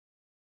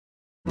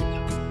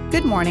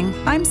Good morning.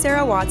 I'm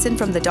Sarah Watson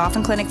from the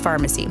Dauphin Clinic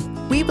Pharmacy.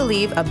 We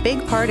believe a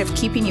big part of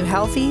keeping you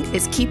healthy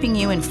is keeping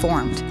you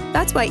informed.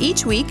 That's why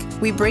each week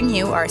we bring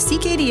you our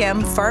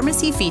CKDM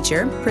Pharmacy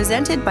Feature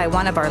presented by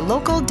one of our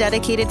local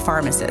dedicated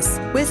pharmacists.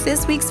 With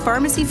this week's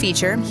Pharmacy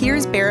Feature,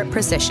 here's Barret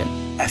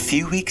Procyshyn. A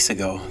few weeks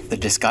ago, the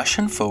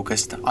discussion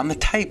focused on the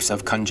types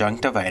of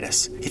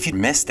conjunctivitis. If you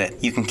missed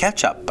it, you can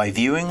catch up by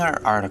viewing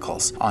our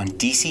articles on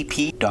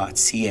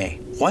dcp.ca.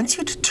 Once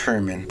you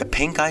determine the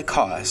pink eye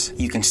cause,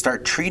 you can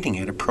start treating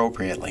it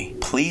appropriately.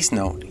 Please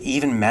note,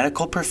 even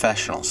medical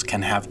professionals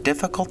can have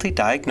difficulty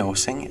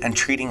diagnosing and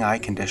treating eye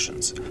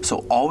conditions,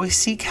 so always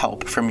seek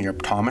help from your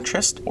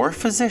optometrist or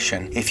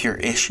physician if your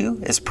issue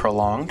is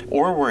prolonged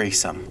or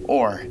worrisome,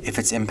 or if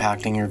it's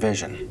impacting your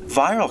vision.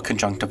 Viral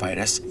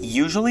conjunctivitis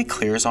usually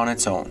clears on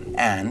its own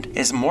and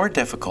is more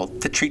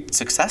difficult to treat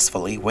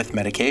successfully with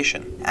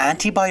medication.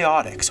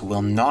 Antibiotics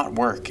will not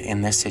work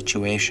in this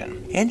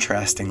situation.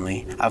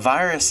 Interestingly, a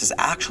virus is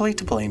actually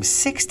to blame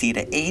 60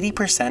 to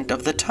 80%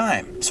 of the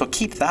time, so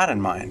keep that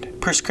in mind.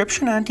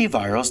 Prescription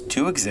antivirals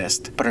do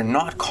exist, but are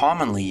not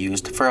commonly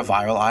used for a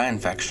viral eye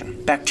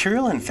infection.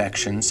 Bacterial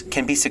infections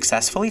can be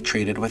successfully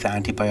treated with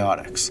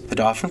antibiotics. The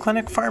Dauphin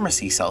Clinic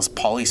Pharmacy sells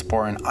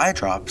polysporin eye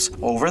drops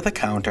over the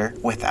counter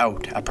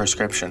without a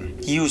prescription.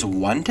 Use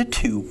 1 to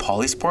 2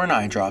 polysporin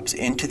eye drops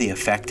into the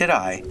affected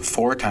eye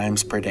 4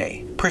 times per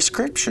day.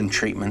 Prescription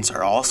treatments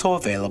are also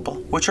available,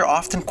 which are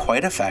often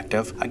quite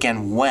effective,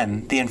 again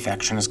when the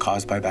infection is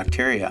caused by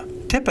bacteria.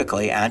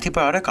 Typically,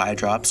 antibiotic eye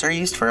drops are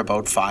used for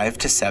about 5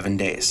 to 7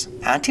 days.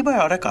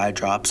 Antibiotic eye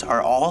drops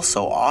are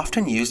also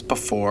often used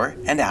before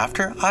and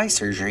after eye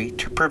surgery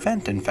to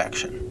prevent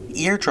infection.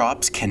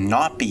 Eardrops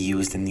cannot be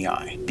used in the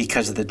eye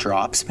because the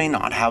drops may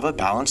not have a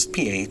balanced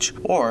pH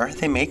or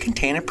they may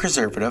contain a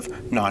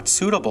preservative not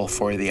suitable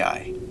for the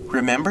eye.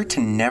 Remember to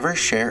never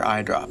share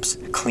eye drops.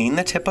 Clean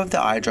the tip of the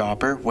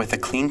eyedropper with a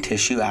clean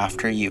tissue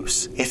after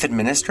use. If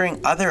administering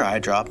other eye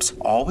drops,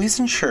 always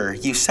ensure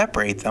you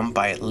separate them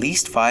by at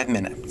least 5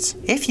 minutes.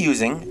 If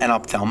using an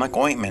ophthalmic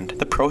ointment,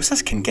 the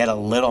process can get a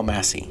little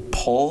messy.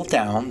 Pull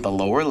down the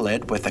lower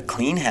lid with a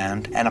clean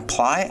hand and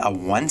apply a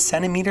 1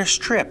 centimeter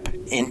strip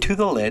into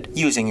the lid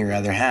using your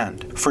other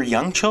hand. For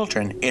young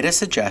children, it is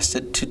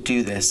suggested to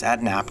do this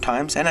at nap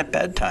times and at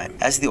bedtime,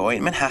 as the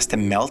ointment has to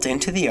melt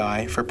into the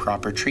eye for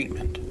proper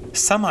treatment.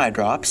 Some eye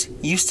drops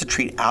used to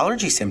treat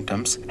allergy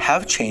symptoms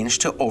have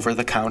changed to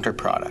over-the-counter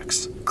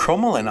products.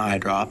 Cromolyn eye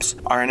drops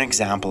are an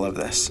example of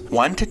this.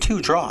 1 to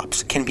 2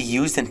 drops can be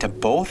used into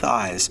both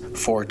eyes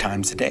 4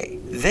 times a day.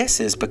 This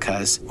is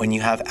because when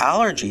you have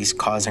allergies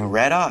causing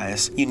red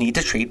eyes, you need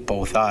to treat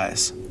both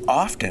eyes.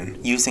 Often,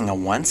 using a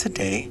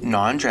once-a-day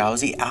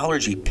non-drowsy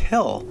allergy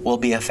pill will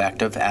be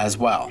effective as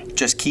well.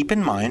 Just keep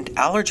in mind,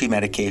 allergy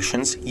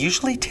medications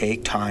usually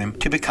take time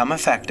to become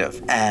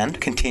effective,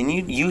 and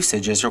continued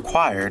usage is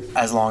required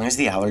as long as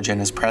the allergen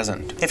is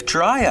present. If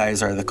dry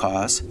eyes are the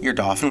cause, your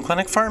Dauphin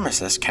Clinic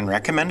pharmacist can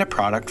recommend a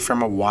product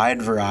from a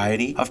wide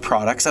variety of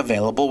products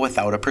available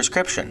without a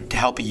prescription to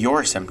help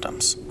your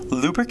symptoms.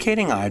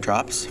 Lubricating eye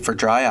drops for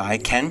dry eye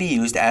can be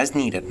used as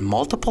needed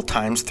multiple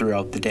times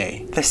throughout the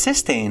day. The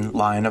Cystane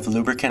line of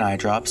lubricant eye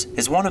drops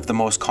is one of the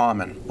most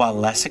common, while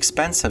less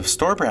expensive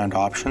store brand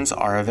options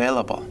are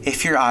available.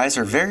 If your eyes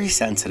are very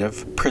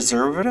sensitive,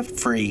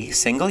 preservative-free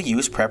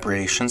single-use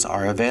preparations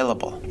are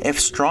available. If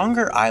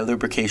stronger eye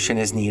lubrication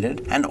is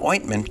needed, an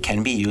ointment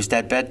can be used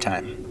at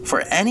bedtime.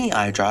 For any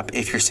eye drop,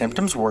 if your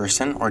symptoms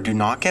worsen or do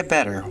not get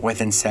better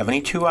within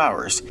 72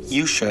 hours,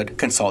 you should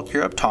consult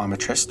your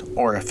optometrist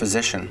or a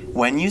physician.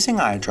 When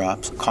using eye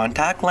drops,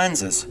 contact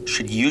lenses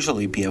should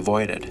usually be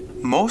avoided.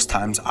 Most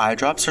times, eye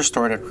drops are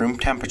stored at room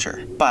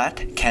temperature,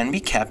 but can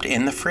be kept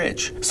in the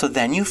fridge, so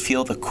then you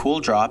feel the cool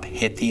drop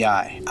hit the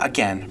eye.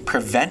 Again,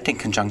 preventing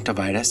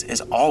conjunctivitis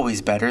is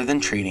always better than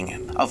treating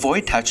it.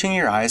 Avoid touching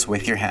your eyes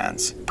with your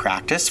hands.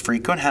 Practice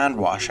frequent hand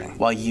washing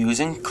while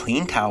using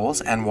clean towels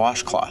and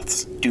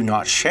washcloths. Do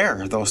not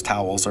share those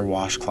towels or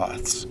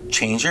washcloths.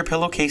 Change your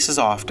pillowcases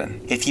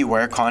often. If you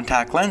wear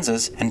contact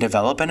lenses and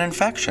develop an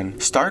infection,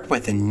 start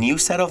with a new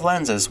set of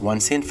lenses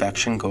once the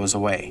infection goes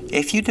away.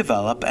 If you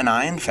develop an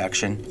eye infection,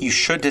 you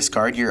should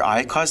discard your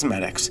eye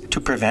cosmetics to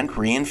prevent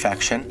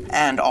reinfection,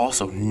 and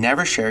also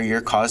never share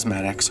your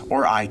cosmetics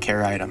or eye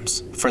care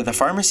items. For the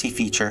pharmacy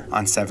feature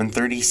on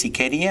 730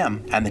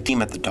 CKDM and the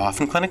team at the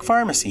Dauphin Clinic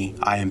Pharmacy,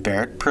 I am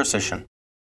Barret Procyshyn.